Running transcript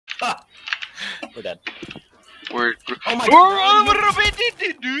We're dead. We're. Oh my god!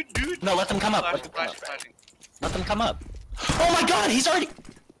 Dude. No, let them come up. Let them come up. Oh my god, he's already.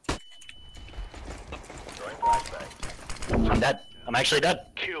 I'm dead. I'm actually dead.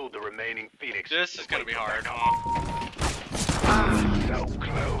 Kill the remaining Phoenix. This is gonna be hard.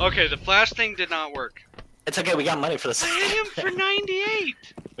 Okay, the flash thing did not work. It's okay, we got money for the I second hit him for 98.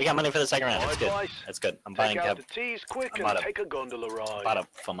 We got money for the second round. That's good. That's good. I'm buying Take out the teas quick and take a gondola ride. bought a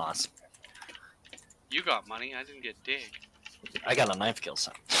FAMAS. You got money, I didn't get dig. I got a 9th kill,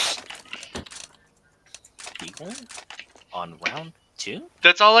 son. Eagle? On round 2?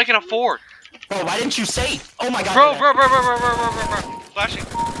 That's all I can afford. Bro, why didn't you say? Oh my god. Bro. Flashing.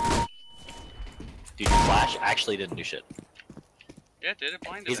 Dude, your flash actually didn't do shit. Yeah, did it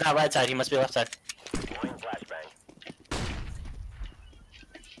blinded. He's not right side, he must be left side.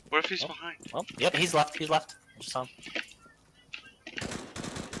 What if he's behind? Well, yep, he's left. Just saw him.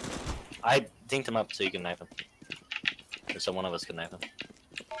 I dinked him up so you can knife him. Or so one of us can knife him.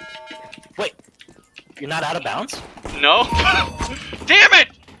 Wait! You're not out of bounds? No! Damn it!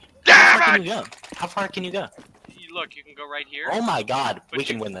 How far can you go? How far can you go? Look, you can go right here. Oh my god, we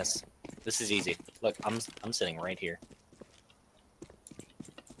can win this. This is easy. Look, I'm sitting right here.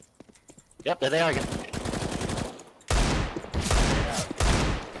 Yep, there they are again.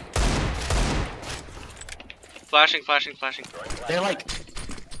 Flashing.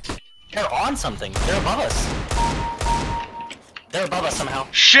 They're on something. They're above us. They're above us somehow.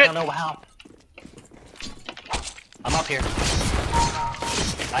 Shit! I don't know how. I'm up here.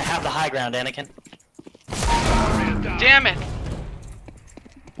 I have the high ground, Anakin. Damn it!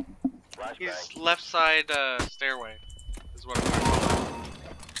 He's left side stairway. Is what I'm talking about.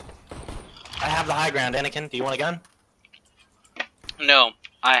 I have the high ground, Anakin. Do you want a gun? No,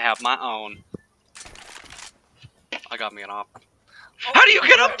 I have my own. I got me an op. How do you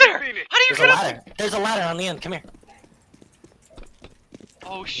get up there? How do you get up there? There's a ladder on the end. Come here.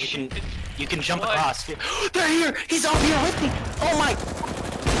 Oh shit. You can jump across. They're here! He's up here with me! Oh my...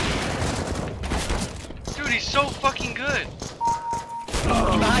 Dude, he's so fucking good.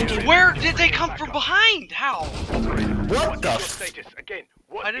 Behind you. Where did they come from behind? How? What the f...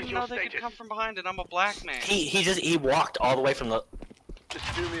 I didn't know they could come from behind and I'm a black man. He walked all the way from the...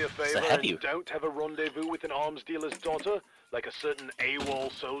 Just do me a favor and don't have a rendezvous with an arms dealer's daughter, like a certain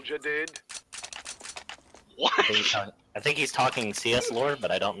AWOL soldier did. What? I think he's talking CS lore, but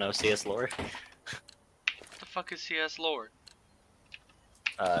I don't know CS lore. What the fuck is CS lore?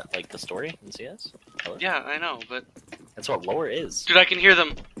 Like the story in CS? Hello? Yeah, I know, but... That's what lore is. Dude, I can hear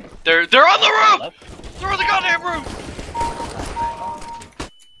them. They're on the roof! They're on the goddamn roof!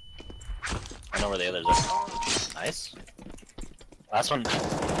 I know where the others are. Nice. Last one.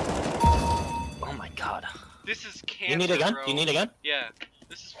 Oh my god. This is cancer, You need a gun? bro. You need a gun? Yeah.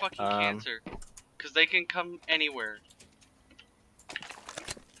 This is fucking cancer. Because they can come anywhere.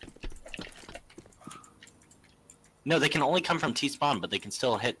 No, they can only come from T-spawn, but they can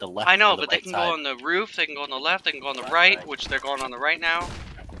still hit the left. I know, or the but they right can side. go on the roof, they can go on the left, they can go on the right, which they're going on the right now.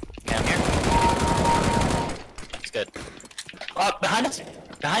 Okay, I'm here. It's good. Oh, behind us!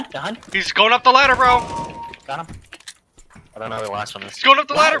 Behind! He's going up the ladder, bro! Got him. I don't know where the last one is. He's going up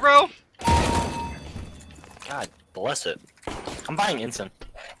the ladder, bro! God bless it. I'm buying instant.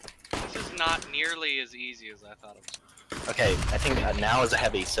 This is not nearly as easy as I thought it was. Okay, I think now is a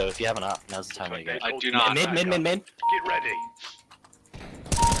heavy, so if you have an op, now's the time to go. I do not. Mid. Get ready.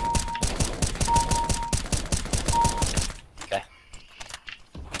 Okay.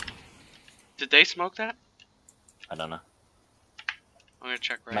 Did they smoke that? I don't know. I'm gonna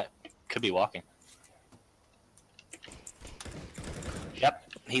check right. Could be walking.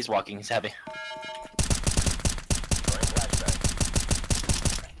 Yep, he's walking, he's heavy.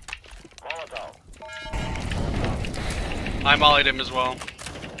 I mollied him as well.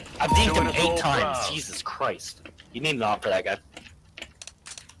 I've dinked him 8 times. Jesus Christ. You need an op for that guy.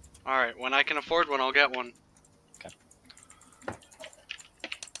 Alright, when I can afford one, I'll get one. Okay.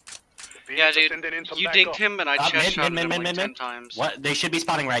 Yeah, dude, you dinked him and I chest shot him like 10 times. What? They should be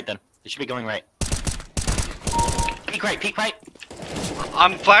spotting right then. They should be going right. Peek right.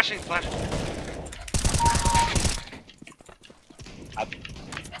 I'm flashing. Is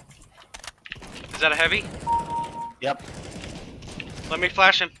that a heavy? Yep. Let me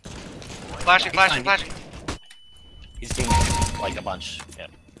flash him. Flashing. He's doing like a bunch.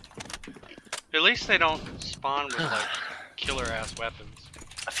 Yep. At least they don't spawn with like killer ass weapons.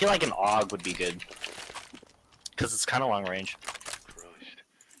 I feel like an AUG would be good. Because it's kind of long range. Christ.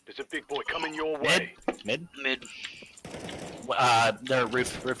 There's a big boy coming your way. Mid? Mid. The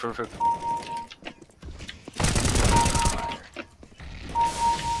roof.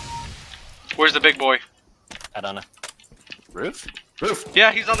 Where's the big boy? I don't know. Roof? Roof!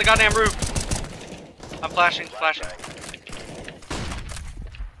 Yeah, he's on the goddamn roof. I'm flashing.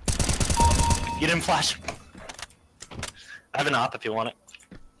 You didn't flash. I have an op if you want it.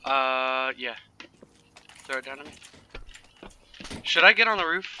 Yeah. Throw it down to me. Should I get on the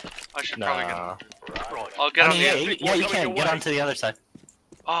roof? I should probably get on the roof. I'll get on the other side. Yeah, you can. Get onto the other side.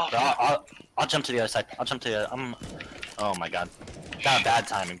 Oh, I'll jump to the other side. I'll jump to the oh my god. God, bad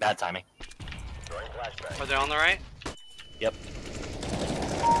timing. Are they on the right? Yep.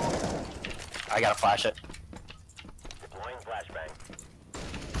 I gotta flash it. Deploying flashbang.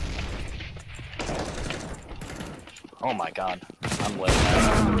 Oh my god. I'm low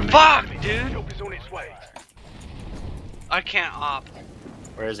now. Fuck, dude! Help is on its way. I can't op.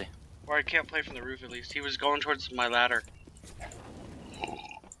 Where is he? Or I can't play from the roof at least. He was going towards my ladder.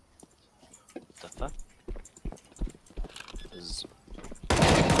 The fuck?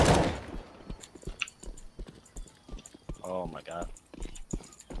 Oh my god.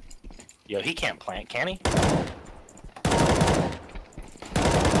 Yo, he can't plant, can he?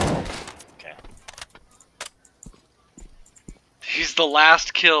 Okay. He's the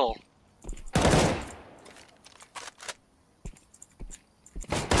last kill.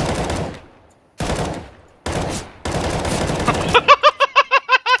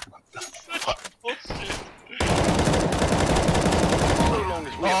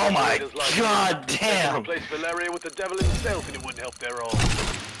 Oh my god damn! Replace Valeria with the devil himself and it wouldn't help their all.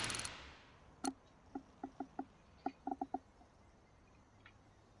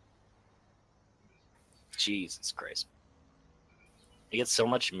 Jesus Christ. You get so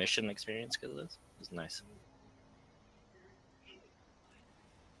much mission experience because of this. It's nice.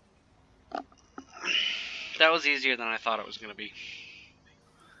 That was easier than I thought it was going to be.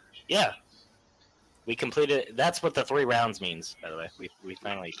 Yeah. We completed. That's what the 3 rounds means, by the way. We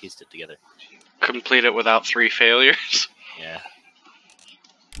finally pieced it together. Complete it without 3 failures. Yeah.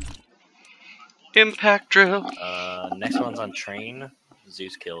 Impact drill. Next one's on train.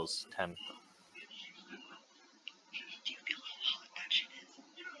 Zeus kills 10.